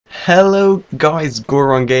Hello guys,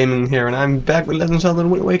 Goron Gaming here, and I'm back with Legend of Zelda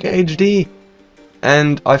Wind Waker HD.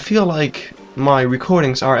 And I feel like my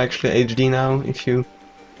recordings are actually HD now, if you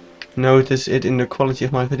notice it in the quality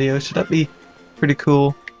of my videos. So that'd be pretty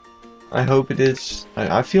cool. I hope it is.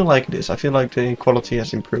 I feel like it is. I feel like the quality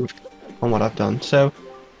has improved on what I've done. So,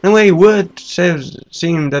 anyway, word says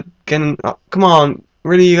seem that Ganon... Oh, come on,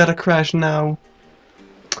 really, you gotta crash now?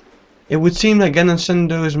 It would seem that Ganon sent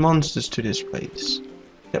those monsters to this place.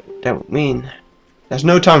 That would mean there's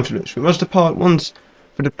no time to lose. We must depart once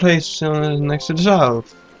for the place next to the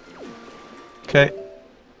south. Okay.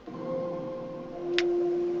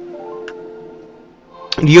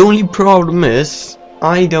 The only problem is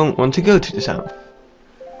I don't want to go to the south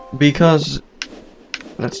because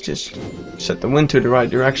let's just set the wind to the right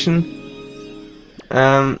direction.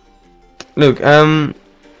 Look,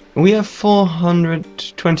 we have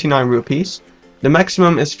 429 rupees. The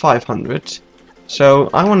maximum is 500. So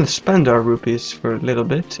I want to spend our rupees for a little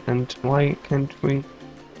bit, and why can't we?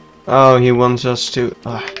 Oh, he wants us to.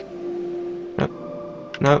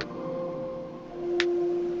 No.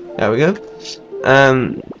 There we go.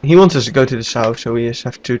 He wants us to go to the south, so we just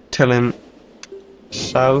have to tell him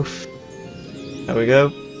south. There we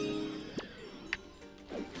go.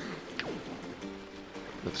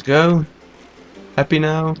 Let's go. Happy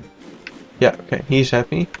now? Yeah. Okay. He's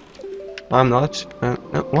happy. I'm not. No,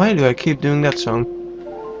 why do I keep doing that song?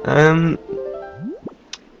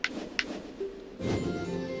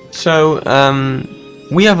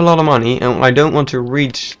 We have a lot of money, and I don't want to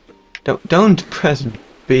reach. Don't press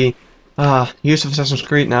B. Use of Assassin's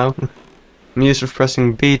Creed now. I'm used to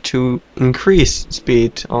pressing B to increase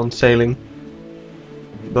speed on sailing.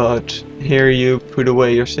 But here you put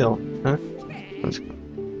away your sail. Huh?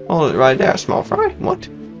 Hold it right there, small fry. What?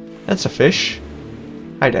 That's a fish.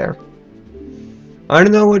 Hi there. I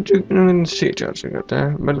don't know what you can see charts you got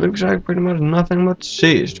there, but it looks like pretty much nothing but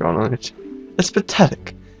C is drawn on it. It's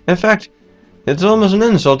pathetic. In fact, it's almost an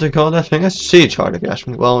insult to call that thing a C chart, if you ask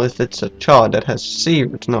me. Well, if it's a chart that has C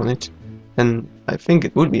written on it, then I think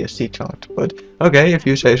it would be a C chart. But okay, if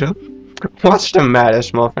you say so. What's the matter,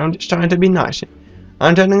 small friend? I'm just trying to be nice.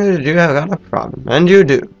 I'm telling you that you have got a problem, and you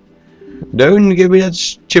do. Don't give me that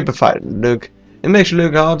stupefied look. It makes you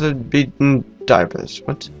look hard at beaten diapers.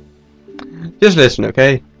 What? Just listen,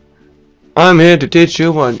 okay? I'm here to teach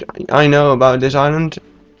you what I know about this island,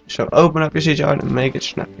 so open up your sea chart and make it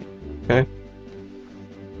snappy, okay?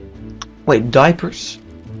 Wait, diapers?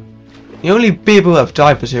 The only people who have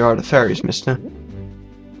diapers here are the fairies, mister.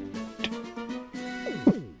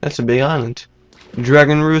 That's a big island.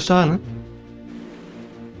 Dragon Roost Island.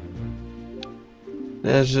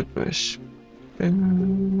 There's a...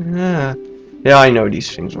 Yeah, I know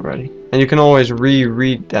these things already. And you can always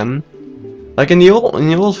reread them. Like in the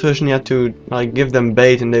old version, you had to like give them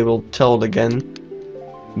bait and they will tell it again.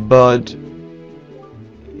 But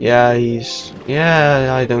yeah,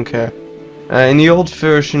 I don't care. In the old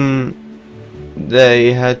version,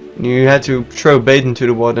 you had to throw bait into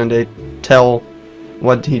the water and they tell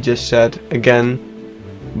what he just said again.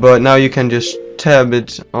 But now you can just tab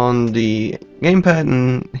it on the gamepad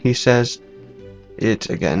and he says it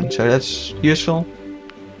again. So that's useful.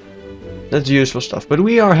 That's useful stuff. But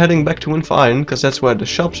we are heading back to Windfall Island because that's where the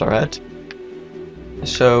shops are at.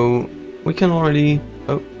 So we can already...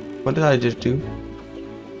 Oh, what did I just do?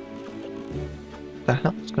 What the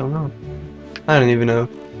hell is going on? I don't even know.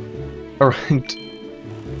 Alright.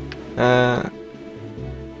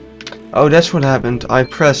 Oh, that's what happened. I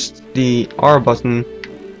pressed the R button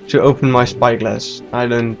to open my spyglass. I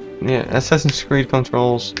don't... Yeah, Assassin's Creed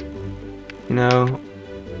controls. You know...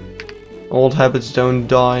 Old habits don't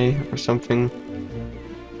die, or something.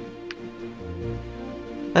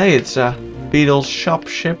 Hey, it's a Beetle's shop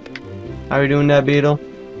ship. How are you doing there, Beetle?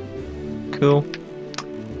 Cool.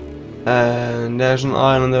 And there's an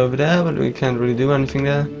island over there, but we can't really do anything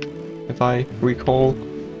there, if I recall.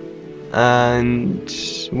 And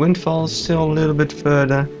Windfall is still a little bit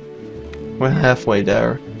further. We're halfway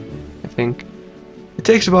there, I think. It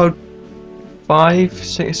takes about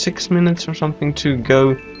 6 minutes or something to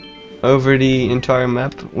go over the entire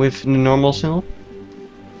map with the normal sail.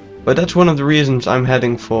 But that's one of the reasons I'm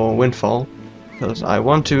heading for Windfall, because I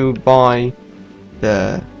want to buy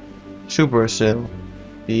the super sail.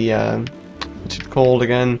 The what's it called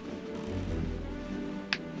again?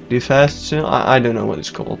 The fast sail? I don't know what it's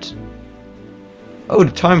called. Oh, the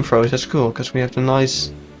time froze. That's cool because we have the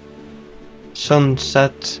nice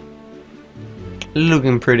sunset.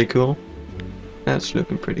 Looking pretty cool. That's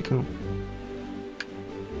looking pretty cool.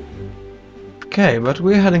 Okay, but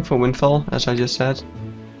we're heading for Windfall, as I just said.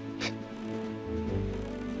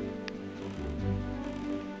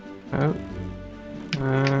 Oh.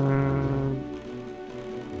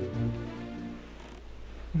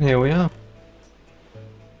 Here we are.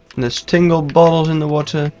 And there's tingle bottles in the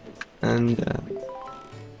water and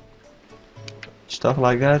stuff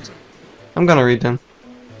like that. I'm gonna read them.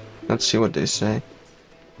 Let's see what they say.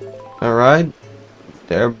 Alright.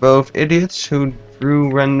 They're both idiots who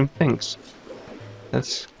drew random things.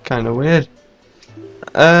 That's kinda weird.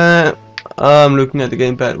 I'm looking at the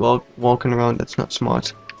gamepad while walking around. That's not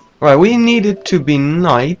smart. Right, we need it to be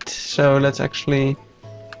night, so let's actually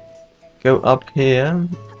go up here.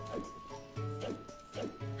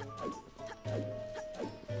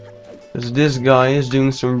 Because this guy is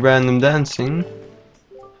doing some random dancing.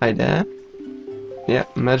 Hi there. Yeah,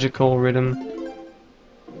 magical rhythm.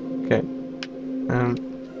 Okay.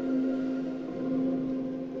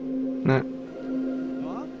 No.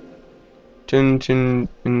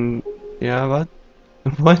 Yeah, what?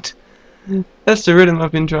 What? That's the rhythm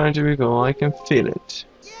I've been trying to recall. I can feel it.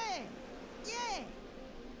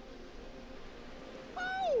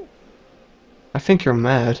 I think you're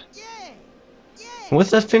mad.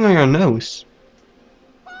 What's that thing on your nose?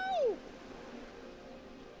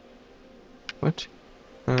 What?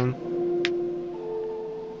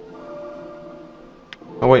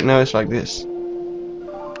 Oh wait, no, it's like this.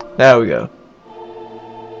 There we go.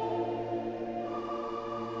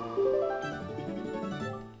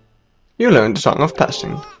 You learned the song of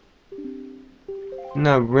passing.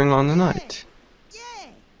 Now bring on the night.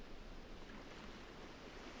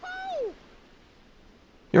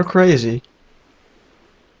 You're crazy.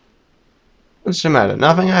 What's the matter?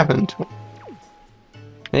 Nothing happened.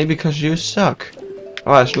 Maybe because you suck.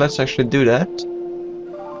 Alright, so let's actually do that.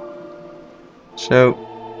 So,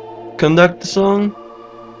 conduct the song,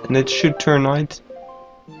 and it should turn night.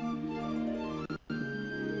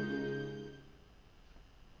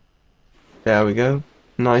 There we go.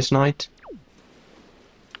 Nice night.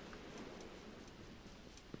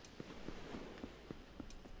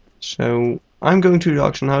 So, I'm going to the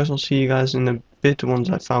auction house. I'll see you guys in a bit once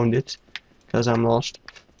I found it. Because I'm lost.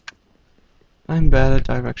 I'm bad at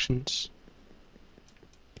directions.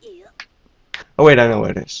 Oh wait, I know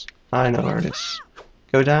where it is. I know where it is.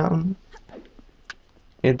 Go down.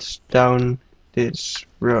 It's down this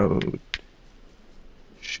road.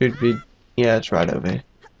 Should be... yeah, it's right over here.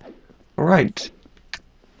 Alright.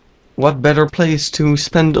 What better place to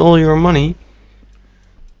spend all your money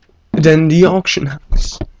than the auction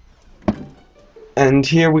house? And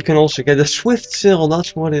here we can also get a swift sale,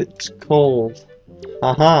 that's what it's called.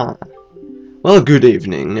 Aha. Well, good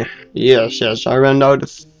evening. Yes, I ran out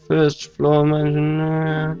the first floor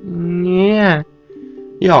mansion. Yeah.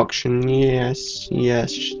 The auction, yes.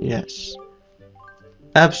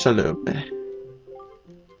 Absolutely.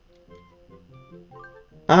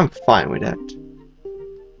 I'm fine with that.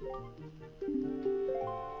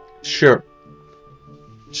 Sure.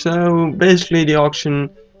 So, basically the auction,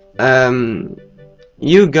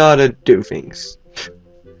 you gotta do things.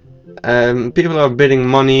 People are bidding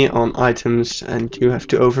money on items and you have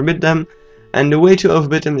to overbid them. And the way to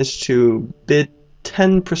overbid them is to bid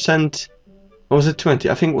 10%, or was it 20?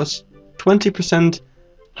 I think it was 20%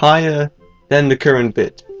 higher than the current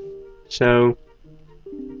bid. So,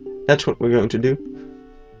 that's what we're going to do.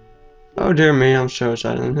 Oh dear me, I'm so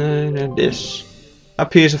sad. This. A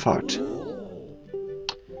piece of art.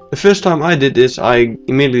 The first time I did this, I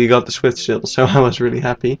immediately got the swift sale, so I was really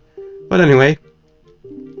happy. But anyway.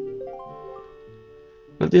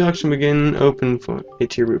 Let the auction begin, open for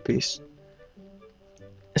 80 rupees.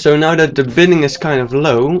 So now that the bidding is kind of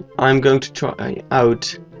low, I'm going to try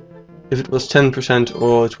out if it was 10%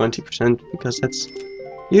 or 20%, because that's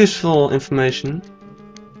useful information.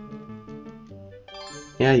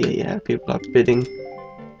 Yeah, people are bidding.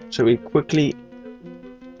 So we quickly...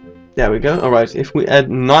 there we go. Alright, if we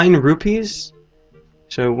add 9 rupees...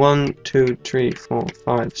 so 1, 2, 3, 4,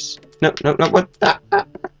 5... no, what?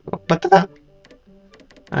 What the...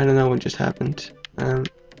 I don't know what just happened.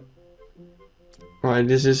 Right,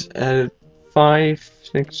 this is added 5,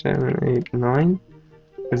 6, 7, 8, 9.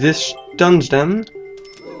 If this stuns them,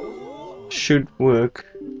 should work.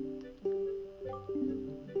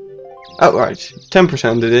 Oh, right,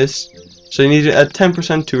 10% it is. So you need to add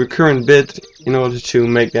 10% to a current bid in order to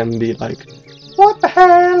make them be like, what the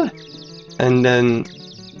hell? And then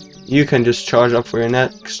you can just charge up for your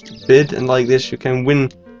next bid, and like this you can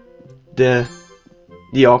win the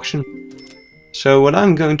auction. So what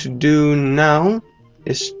I'm going to do now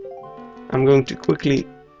is I'm going to quickly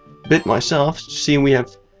bid myself. See, we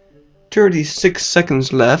have 36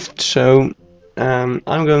 seconds left, so I'm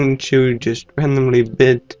going to just randomly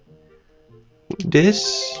bid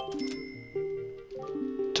this.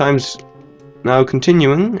 time's now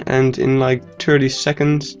continuing, and in like 30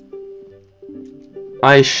 seconds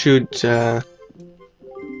I should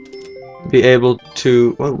be able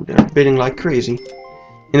to... Whoa, they're bidding like crazy.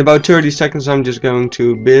 In about 30 seconds I'm just going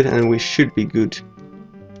to bid and we should be good.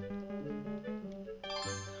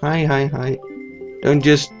 Hi. Don't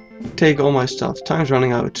just take all my stuff. Time's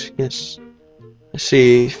running out. Yes. I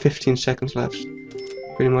see 15 seconds left.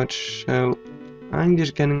 Pretty much. So I'm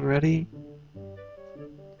just getting ready.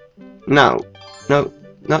 No. No.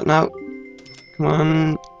 Not now. Come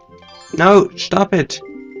on. No. Stop it.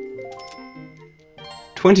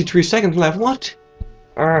 23 seconds left. What?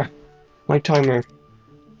 My timer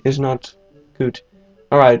is not good.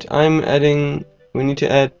 Alright, I'm adding... We need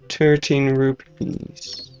to add 13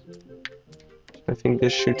 rupees. I think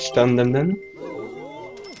this should stun them then.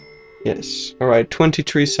 Yes. Alright,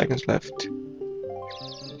 23 seconds left.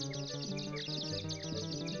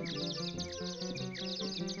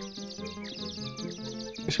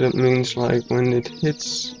 So that means like when it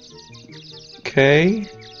hits... Okay.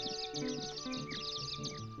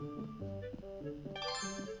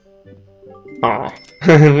 Ah.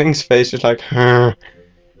 Link's face is like,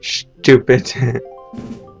 stupid.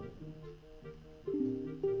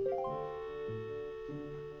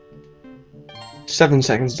 7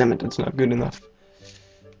 seconds, damn it, that's not good enough.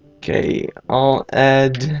 Okay, I'll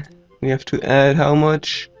add... We have to add how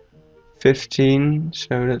much? 15,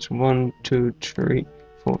 so that's 1, 2, 3,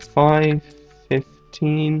 4, 5,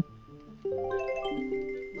 15.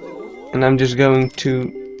 And I'm just going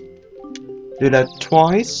to do that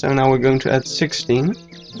twice, so now we're going to add 16.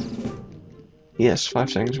 Yes, 5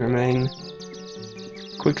 seconds remain.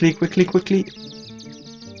 Quickly.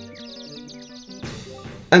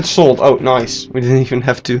 And sold. Oh, nice. We didn't even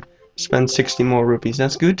have to spend 60 more rupees.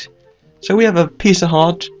 That's good. So we have a piece of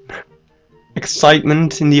heart.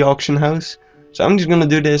 Excitement in the auction house. So I'm just gonna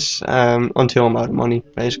do this until I'm out of money,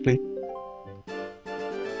 basically.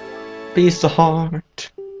 Piece of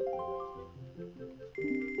heart.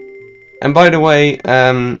 And by the way,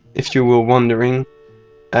 if you were wondering,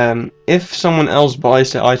 if someone else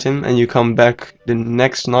buys the item and you come back the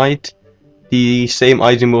next night, the same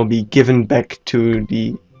item will be given back to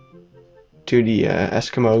the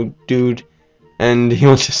Eskimo dude, and he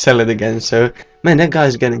wants to sell it again. So, man, that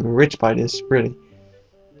guy's getting rich by this. Really,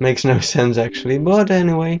 makes no sense actually. But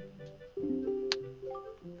anyway,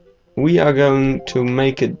 we are going to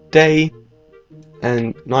make it day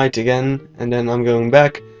and night again, and then I'm going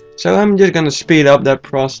back. So I'm just gonna speed up that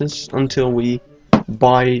process until we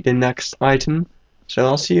buy the next item. So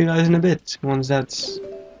I'll see you guys in a bit once that's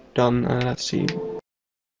done. Let's see.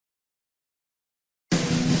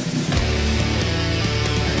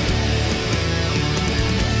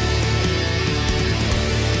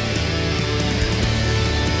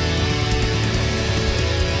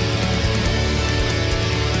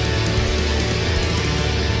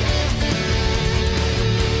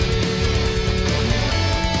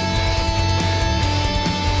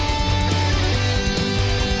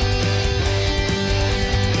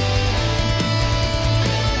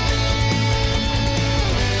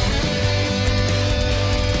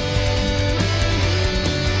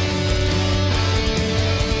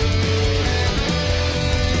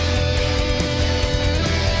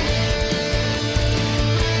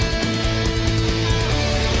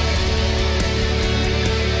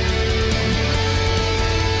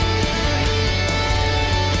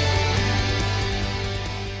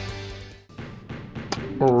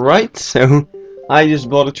 Right, so I just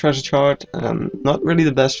bought a treasure chart. Not really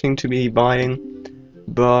the best thing to be buying,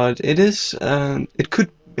 but it is. It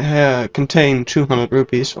could contain 200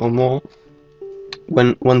 rupees or more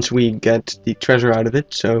once we get the treasure out of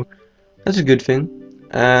it. So that's a good thing.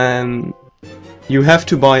 You have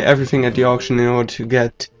to buy everything at the auction in order to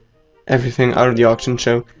get everything out of the auction.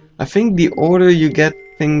 So I think the order you get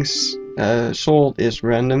things sold is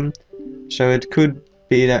random. So it could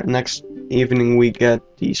be that next evening we get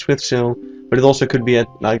the Swift Sale, but it also could be at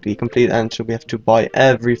like the complete end, so we have to buy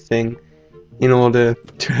everything in order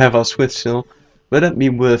to have our Swift Sale. But that'd be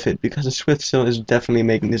worth it, because the Swift Sale is definitely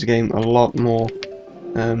making this game a lot more,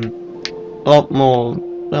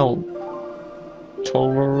 well,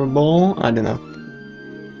 tolerable. I don't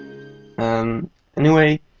know.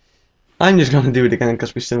 Anyway, I'm just gonna do it again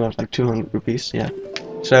because we still have like 200 rupees. Yeah.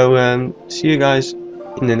 So see you guys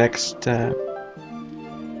in the next.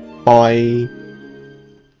 Buy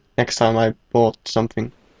next time I bought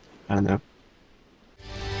something. I don't know.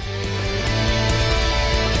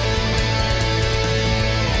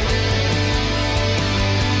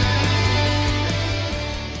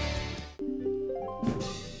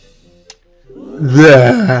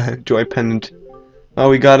 Joy pendant. Oh,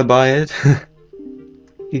 we gotta buy it.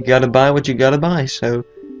 You gotta buy what you gotta buy, so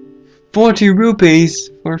 40 rupees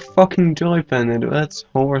for fucking joy pendant. That's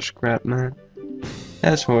horse crap, man.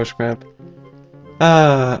 That's horse crap.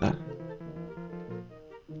 Why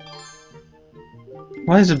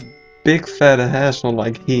is a big fat asshole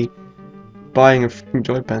like he buying a freaking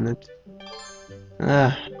joy pendant?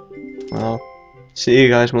 Well, see you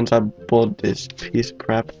guys once I bought this piece of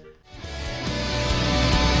crap.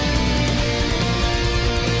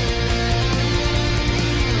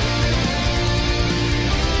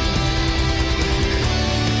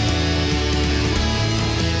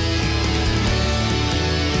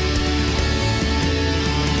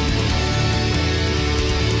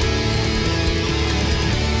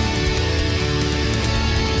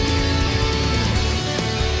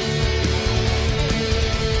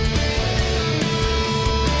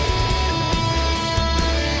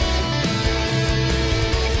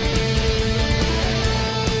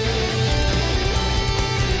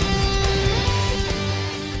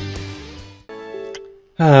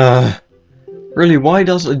 Really, why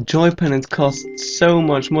does a joy pendant cost so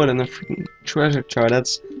much more than a freaking treasure chart?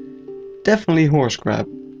 That's definitely horse crap.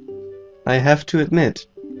 I have to admit.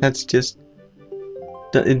 That's just...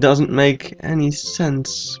 it doesn't make any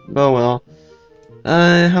sense. Oh well.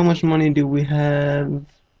 How much money do we have?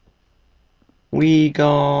 We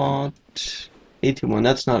got 81.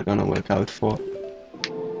 That's not gonna work out for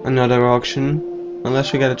another auction.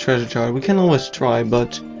 Unless we get a treasure chart. We can always try,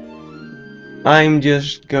 but I'm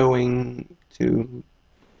just going to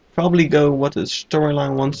probably go what the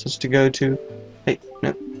storyline wants us to go to. Hey,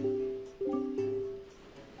 no.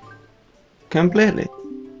 Completely.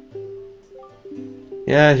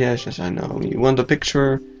 Yes, I know. You want a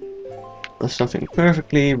picture of something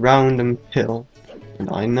perfectly round and pill.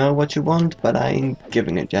 And I know what you want, but I ain't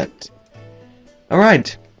giving it yet.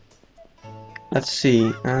 Alright. Let's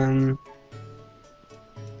see.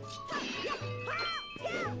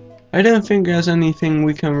 I don't think there's anything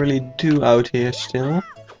we can really do out here still.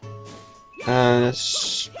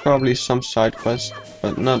 There's probably some side quest,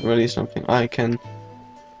 but not really something I can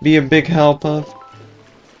be a big help of.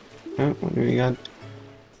 Oh, what do we got?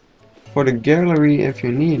 For the gallery if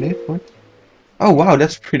you need it. What? Oh wow,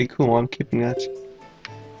 that's pretty cool. I'm keeping that.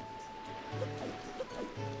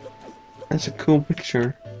 That's a cool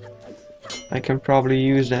picture. I can probably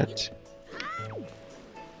use that.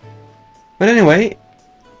 But anyway,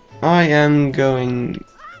 I am going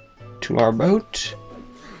to our boat.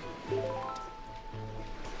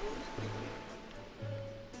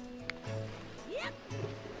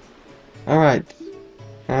 Alright.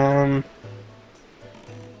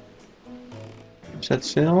 Set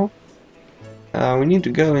sail. We need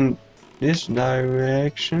to go in this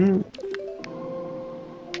direction.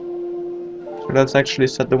 So let's actually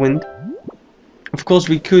set the wind. Of course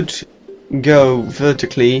we could go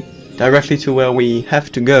vertically directly to where we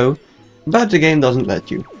have to go, but the game doesn't let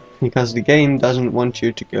you, because the game doesn't want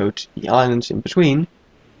you to go to the islands in between.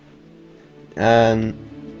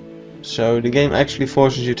 So the game actually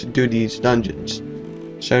forces you to do these dungeons.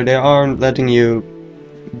 So they aren't letting you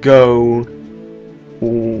go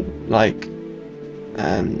like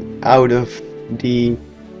out of the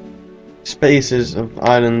spaces of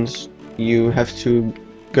islands you have to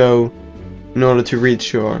go in order to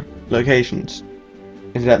reach your locations.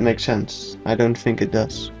 If that makes sense. I don't think it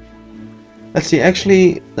does. Let's see,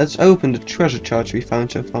 actually, let's open the treasure charts we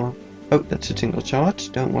found so far. Oh, that's a single chart.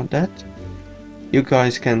 Don't want that. You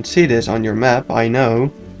guys can see this on your map, I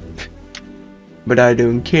know. But I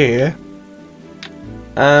don't care.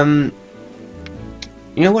 You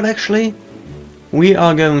know what, actually? We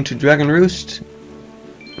are going to Dragon Roost.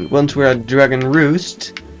 And once we're at Dragon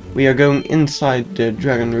Roost, we are going inside the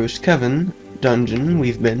Dragon Roost Cavern dungeon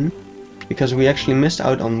we've been. Because we actually missed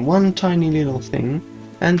out on one tiny little thing,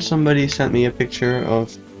 and somebody sent me a picture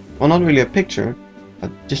of, well, not really a picture, but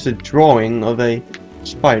just a drawing of a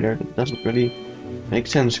spider. It doesn't really make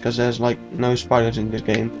sense, because there's like no spiders in this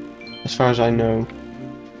game, as far as I know.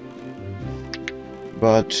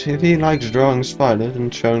 But if he likes drawing spiders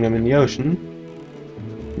and showing them in the ocean,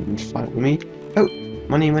 it's fine with me. Oh,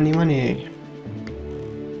 money, money, money.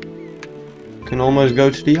 Can almost go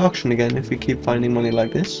to the auction again if we keep finding money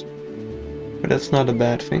like this. But that's not a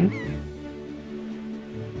bad thing.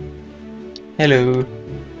 Hello.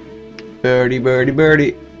 Birdie, birdie,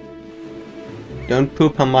 birdie. Don't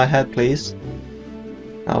poop on my head, please.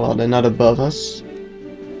 Oh well, they're not above us.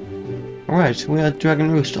 Alright, we're at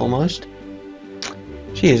Dragon Roost almost.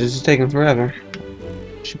 Jeez, this is taking forever.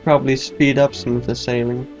 Should probably speed up some of the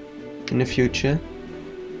sailing in the future.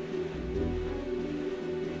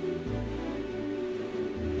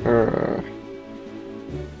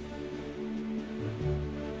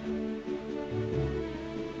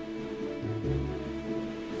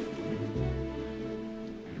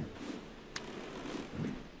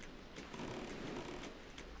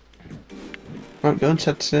 Oh, don't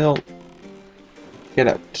set sail. Get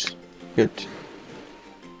out. Good.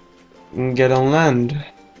 And get on land.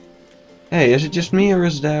 Hey, is it just me or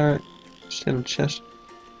is there still a chest?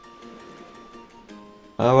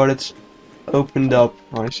 Oh, well, it's opened up,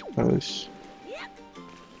 I suppose.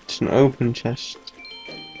 It's an open chest.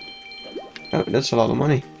 Oh, that's a lot of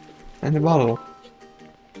money. And a bottle.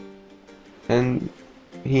 And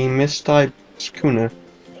he mistyped schooner.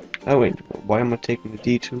 Oh wait, why am I taking the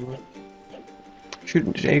detour?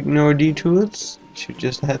 Shouldn't ignore detours. Should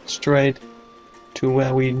just head straight to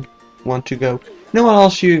where we want to go. You know what, I'll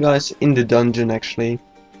show you guys in the dungeon actually.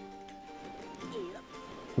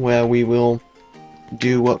 Where we will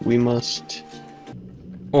do what we must.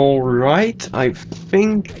 Alright, I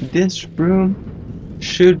think this room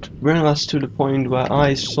should bring us to the point where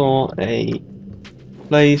I saw a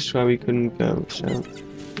place where we couldn't go, so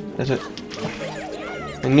that's it.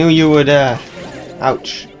 I knew you were there.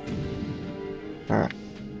 Ouch. Alright.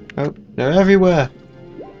 Oh, they're everywhere.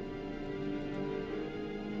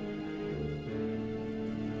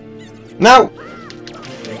 No!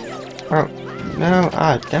 Oh, no.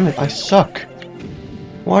 Ah, damn it, I suck.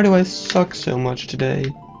 Why do I suck so much today?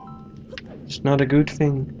 It's not a good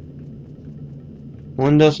thing.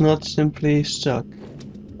 One does not simply suck.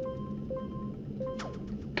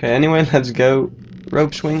 Okay, anyway, let's go.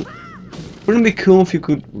 Rope swing. Wouldn't it be cool if you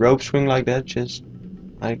could rope swing like that, just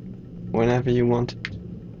like whenever you want?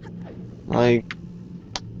 Like,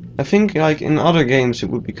 I think like in other games it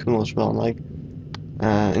would be cool as well. Like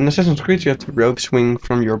in Assassin's Creed you have to rope swing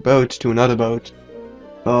from your boat to another boat,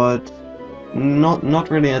 but not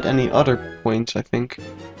really at any other points, I think.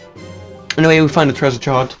 Anyway, we find a treasure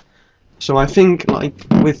chart. So I think like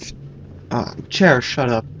with chair, shut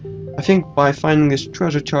up. I think by finding this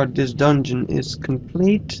treasure chart, this dungeon is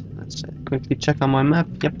complete. Let's quickly check on my map.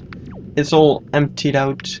 Yep, it's all emptied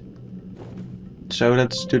out. So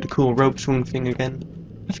let's do the cool rope swing thing again.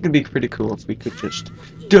 I think it'd be pretty cool if we could just...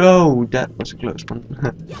 Oh, that was a close one.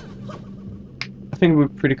 I think it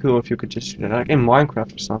would be pretty cool if you could just do that, like in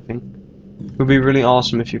Minecraft or something. It would be really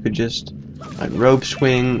awesome if you could just like rope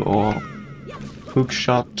swing or hook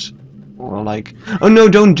shot or like... Oh no,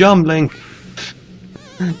 don't jump, Link!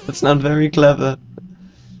 That's not very clever.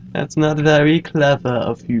 That's not very clever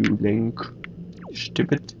of you, Link.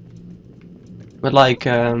 Stupid. But like,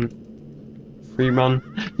 free run.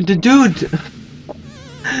 The dude!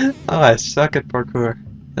 Oh, I suck at parkour.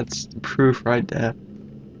 That's the proof right there.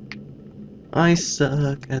 I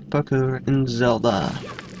suck at parkour in Zelda.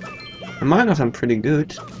 In Minecraft I'm pretty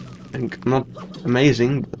good. I think I'm not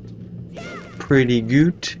amazing, but pretty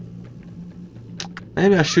good.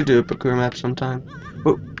 Maybe I should do a parkour map sometime.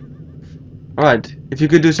 Oh. Alright, if you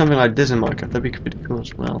could do something like this in Minecraft, that'd be pretty cool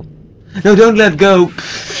as well. No, don't let go!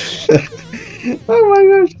 Oh my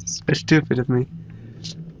gosh, that's so stupid of me.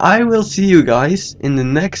 I will see you guys in the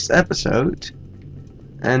next episode.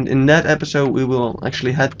 And in that episode we will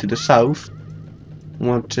actually head to the south.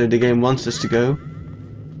 What the game wants us to go.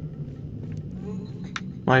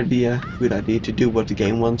 Might be a good idea to do what the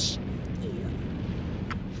game wants.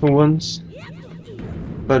 For once.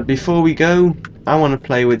 But before we go, I want to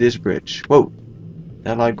play with this bridge. Whoa.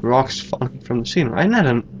 They're like rocks falling from the ceiling.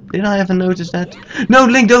 Did I ever notice that? No,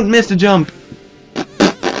 Link, don't miss the jump!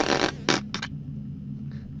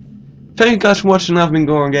 Thank you guys for watching. I've been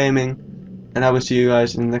Goron Gaming. And I will see you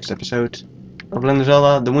guys in the next episode of Legend of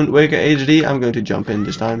Zelda, the Wind Waker HD. I'm going to jump in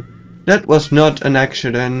this time. That was not an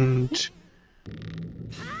accident.